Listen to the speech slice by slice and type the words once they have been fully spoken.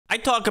I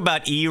talk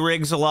about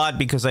e-rigs a lot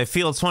because I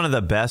feel it's one of the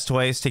best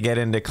ways to get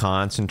into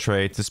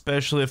concentrates,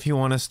 especially if you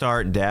want to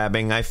start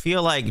dabbing. I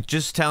feel like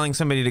just telling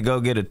somebody to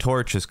go get a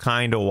torch is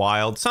kind of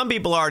wild. Some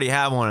people already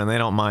have one and they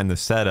don't mind the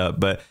setup,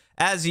 but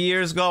as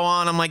years go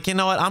on, I'm like, you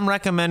know what? I'm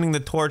recommending the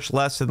torch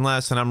less and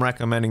less, and I'm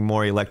recommending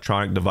more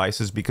electronic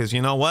devices because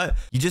you know what?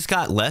 You just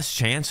got less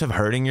chance of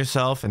hurting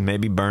yourself and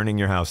maybe burning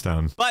your house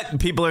down. But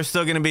people are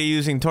still going to be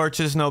using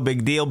torches, no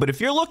big deal. But if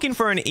you're looking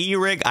for an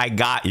e-rig, I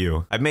got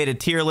you. I made a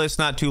tier list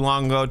not too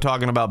long ago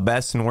talking about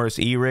best and worst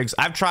e-rigs.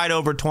 I've tried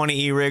over 20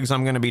 e-rigs.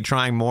 I'm going to be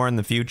trying more in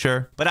the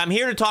future. But I'm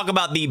here to talk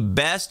about the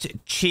best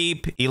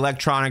cheap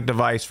electronic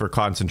device for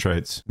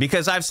concentrates.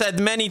 Because I've said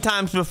many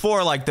times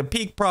before, like the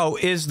Peak Pro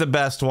is the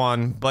best one,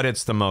 but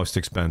it's the most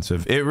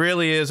expensive. It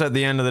really is, at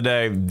the end of the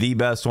day, the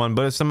best one,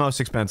 but it's the most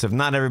expensive.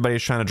 Not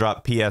everybody's trying to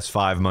drop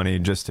PS5 money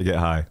just to get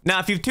high. Now,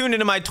 if you've tuned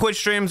into my Twitch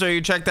streams or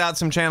you checked out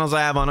some channels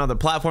I have on other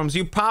platforms,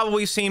 you've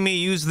probably seen me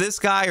use this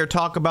guy or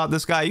talk about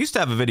this guy. I used to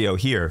have a video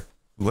here.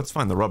 Let's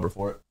find the rubber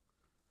for it.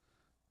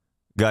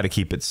 Got to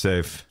keep it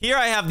safe. Here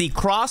I have the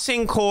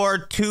Crossing Core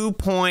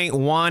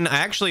 2.1. I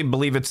actually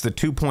believe it's the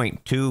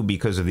 2.2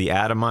 because of the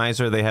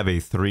atomizer. They have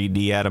a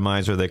 3D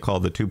atomizer they call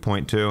the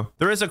 2.2.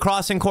 There is a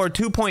Crossing Core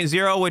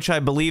 2.0, which I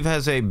believe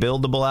has a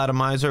buildable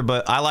atomizer,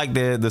 but I like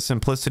the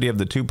simplicity of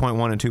the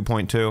 2.1 and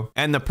 2.2.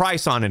 And the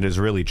price on it is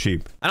really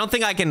cheap. I don't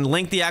think I can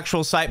link the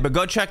actual site, but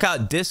go check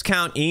out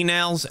Discount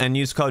eNails and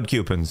use code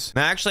Cewpins.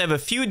 Now, I actually have a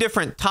few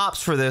different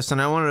tops for this,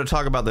 and I wanted to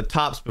talk about the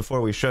tops before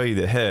we show you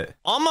the hit.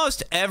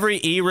 Almost every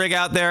e-rig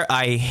out there,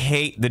 I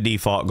hate the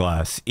default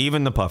glass,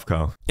 even the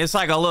Puffco. It's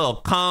like a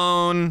little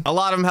cone. A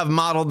lot of them have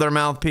modeled their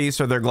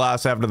mouthpiece or their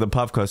glass after the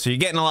Puffco, so you're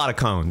getting a lot of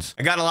cones.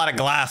 I got a lot of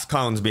glass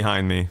cones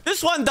behind me.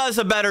 This one does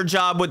a better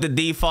job with the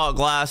default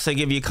glass. They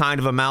give you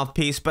kind of a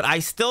mouthpiece, but I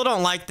still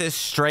don't like this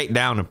straight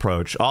down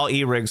approach. All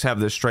e-rigs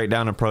have this straight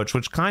down approach,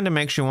 which kind of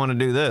makes you want to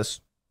do this.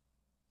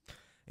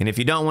 And if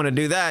you don't want to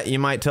do that, you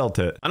might tilt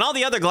it. On all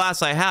the other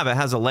glass I have, it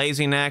has a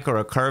lazy neck or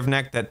a curved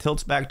neck that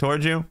tilts back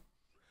towards you,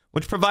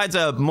 which provides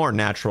a more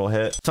natural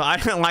hit. So I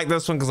didn't like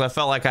this one because I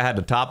felt like I had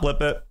to top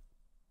lip it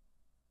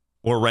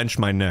or wrench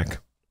my neck.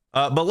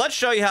 But let's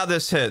show you how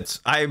this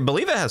hits. I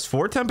believe it has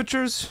 4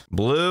 temperatures: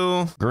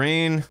 blue,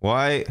 green,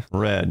 white,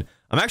 red.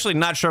 I'm actually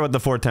not sure what the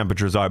 4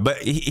 temperatures are, but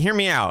hear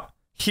me out.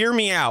 Hear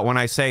me out when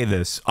I say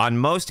this. On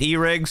most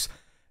e-rigs,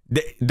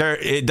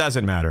 it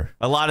doesn't matter.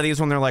 A lot of these,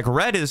 when they're like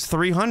red is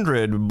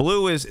 300,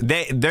 blue is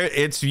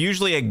it's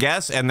usually a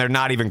guess, and they're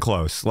not even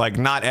close. Like,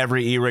 not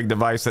every e-rig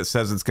device that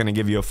says it's going to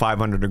give you a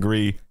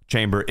 500-degree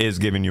chamber is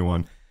giving you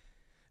one.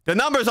 The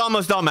numbers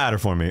almost don't matter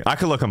for me. I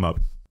could look them up.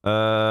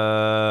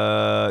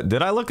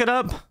 Did I look it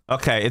up?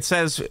 Okay, it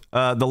says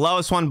the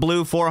lowest one,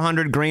 blue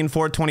 400, green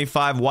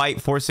 425, white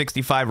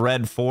 465,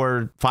 red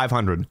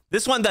 500.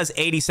 This one does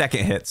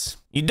 80-second hits.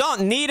 You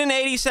don't need an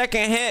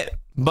 80-second hit,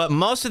 but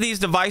most of these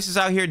devices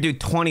out here do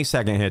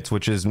 20-second hits,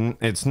 which is,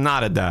 it's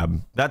not a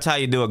dab. That's how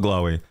you do a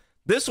glowy.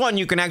 This one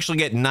you can actually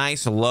get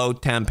nice low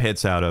temp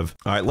hits out of.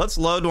 All right, let's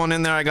load one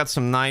in there. I got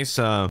some nice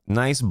blue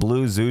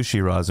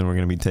Zushi rosin we're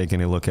gonna be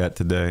taking a look at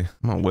today.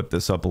 I'm gonna whip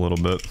this up a little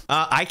bit.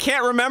 I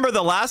can't remember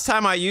the last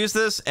time I used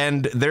this,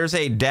 and there's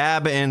a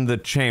dab in the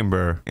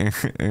chamber.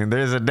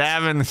 There's a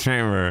dab in the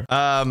chamber.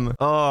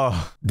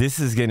 Oh, this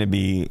is gonna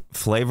be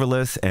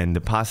flavorless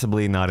and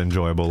possibly not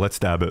enjoyable. Let's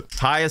dab it.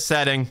 Highest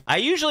setting. I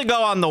usually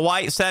go on the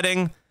white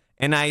setting,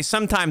 and I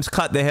sometimes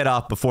cut the hit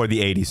off before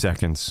the 80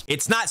 seconds.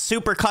 It's not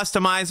super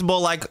customizable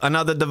like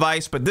another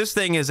device, but this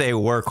thing is a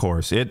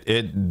workhorse.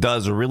 It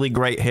does really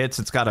great hits.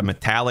 It's got a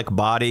metallic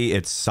body.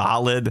 It's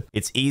solid.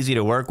 It's easy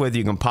to work with.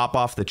 You can pop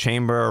off the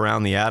chamber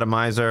around the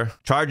atomizer.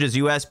 Charges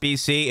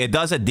USB-C. It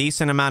does a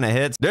decent amount of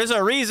hits. There's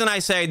a reason I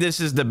say this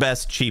is the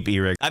best cheap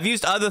e-rig. I've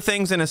used other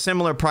things in a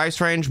similar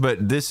price range,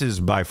 but this is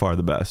by far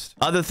the best.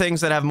 Other things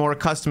that have more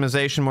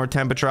customization, more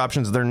temperature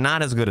options, they're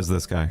not as good as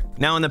this guy.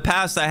 Now, in the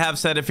past, I have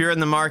said if you're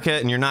in the market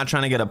and you're not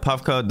trying to get a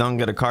Puffco, don't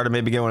get a Carta,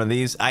 maybe get one of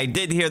these. I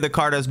did hear the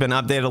Carta has been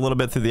updated a little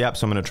bit through the app,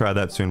 so I'm going to try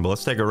that soon, but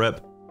let's take a rip.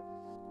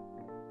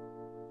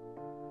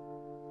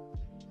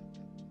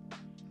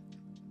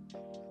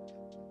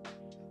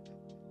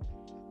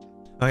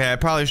 Okay, I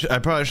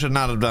probably should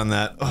not have done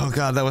that. Oh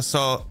god, that was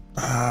so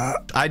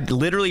I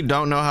literally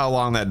don't know how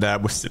long that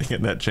dab was sitting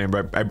in that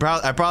chamber. I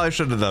probably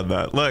should have done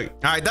that. Look,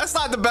 all right, that's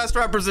not the best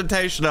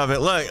representation of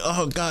it. Look,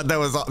 oh god, that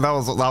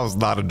was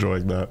not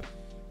enjoying that.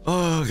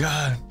 Oh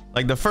god.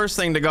 Like, the first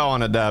thing to go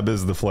on a dab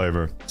is the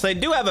flavor. So they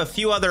do have a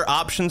few other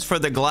options for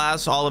the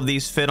glass. All of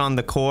these fit on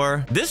the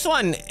core. This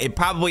one, it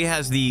probably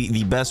has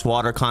the best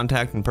water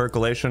contact and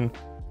percolation,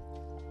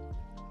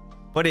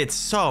 but it's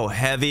so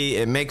heavy.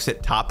 It makes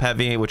it top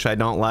heavy, which I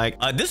don't like.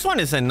 This one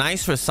is a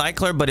nice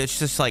recycler, but it's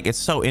just like, it's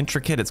so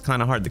intricate. It's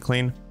kind of hard to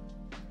clean.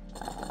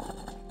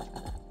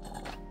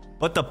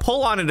 But the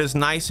pull on it is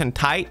nice and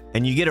tight,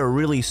 and you get a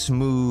really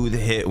smooth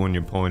hit when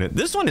you're pulling it.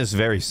 This one is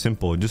very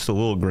simple, just a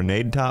little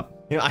grenade top.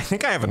 You know, I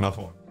think I have enough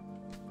one.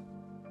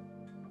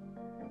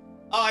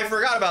 Oh, I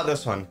forgot about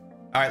this one.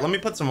 All right, let me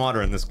put some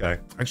water in this guy.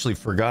 Actually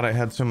forgot I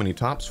had so many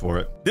tops for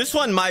it. This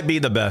one might be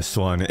the best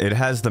one. It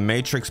has the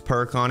Matrix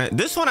perk on it.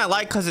 This one I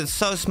like because it's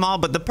so small,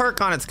 but the perk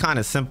on it's kind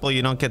of simple.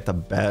 You don't get the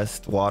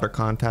best water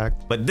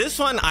contact. But this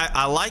one,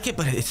 I like it,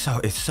 but it's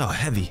so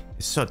heavy.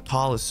 It's so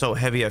tall, it's so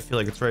heavy. I feel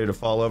like it's ready to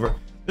fall over.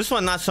 This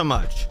one, not so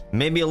much.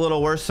 Maybe a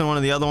little worse than one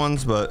of the other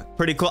ones, but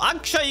pretty cool.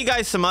 I'll show you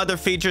guys some other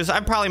features.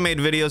 I've probably made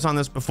videos on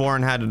this before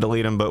and had to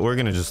delete them, but we're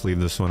gonna just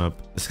leave this one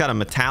up. It's got a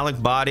metallic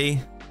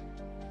body.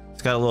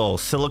 It's got a little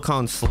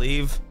silicone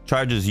sleeve,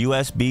 charges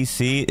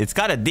USB-C. It's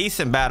got a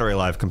decent battery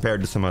life compared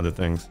to some other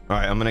things. All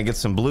right, I'm gonna get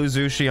some blue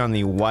sushi on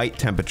the white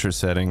temperature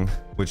setting,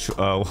 which,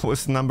 what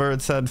was the number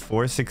it said?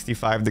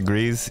 465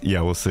 degrees? Yeah,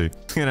 we'll see.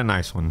 Let's get a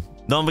nice one.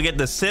 Don't forget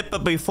to sip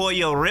it before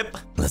you rip.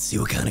 Let's see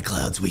what kind of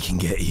clouds we can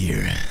get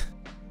here.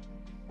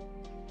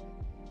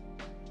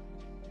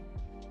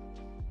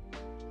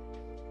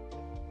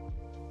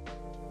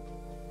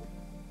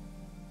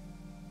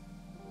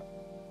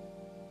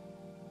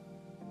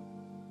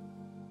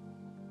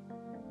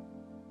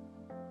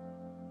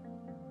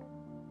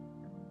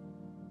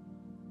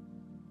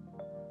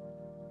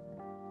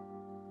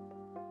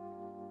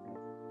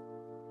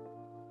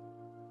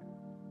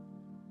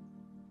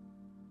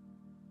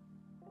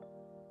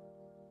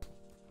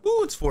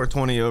 Ooh, it's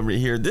 420 over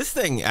here. This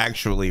thing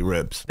actually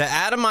rips. The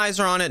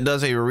atomizer on it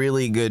does a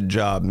really good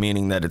job,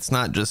 meaning that it's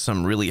not just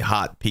some really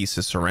hot piece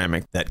of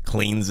ceramic that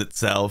cleans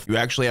itself. You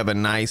actually have a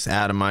nice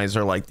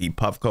atomizer like the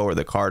Puffco or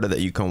the Carta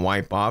that you can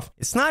wipe off.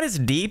 It's not as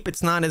deep,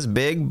 it's not as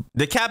big.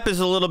 The cap is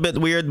a little bit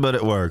weird, but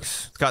it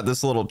works. It's got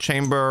this little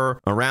chamber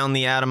around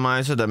the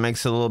atomizer that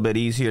makes it a little bit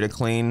easier to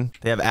clean.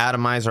 They have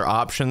atomizer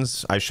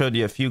options. I showed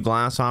you a few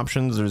glass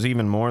options. There's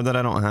even more that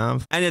I don't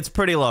have. And it's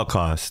pretty low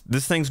cost.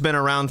 This thing's been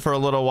around for a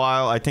little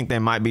while. I think they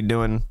might be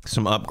doing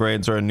some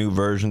upgrades or a new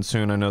version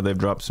soon. I know they've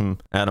dropped some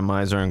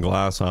atomizer and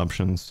glass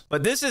options.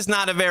 But this is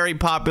not a very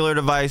popular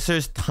device.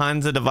 There's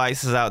tons of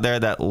devices out there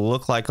that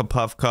look like a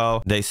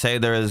Puffco. They say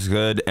they're as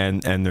good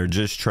and they're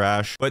just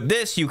trash. But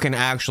this you can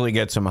actually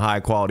get some high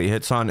quality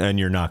hits on and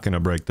you're not going to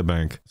break the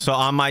bank. So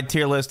on my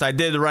tier list, I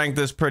did rank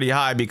this pretty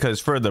high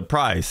because for the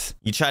price,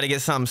 you try to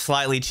get something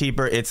slightly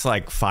cheaper, it's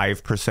like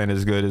 5%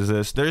 as good as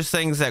this. There's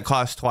things that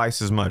cost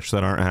twice as much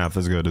that aren't half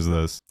as good as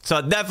this. So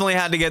I definitely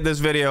had to get this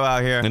video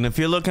out here. And if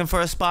you're looking for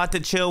a spot to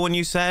chill when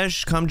you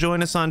sesh, come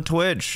join us on Twitch.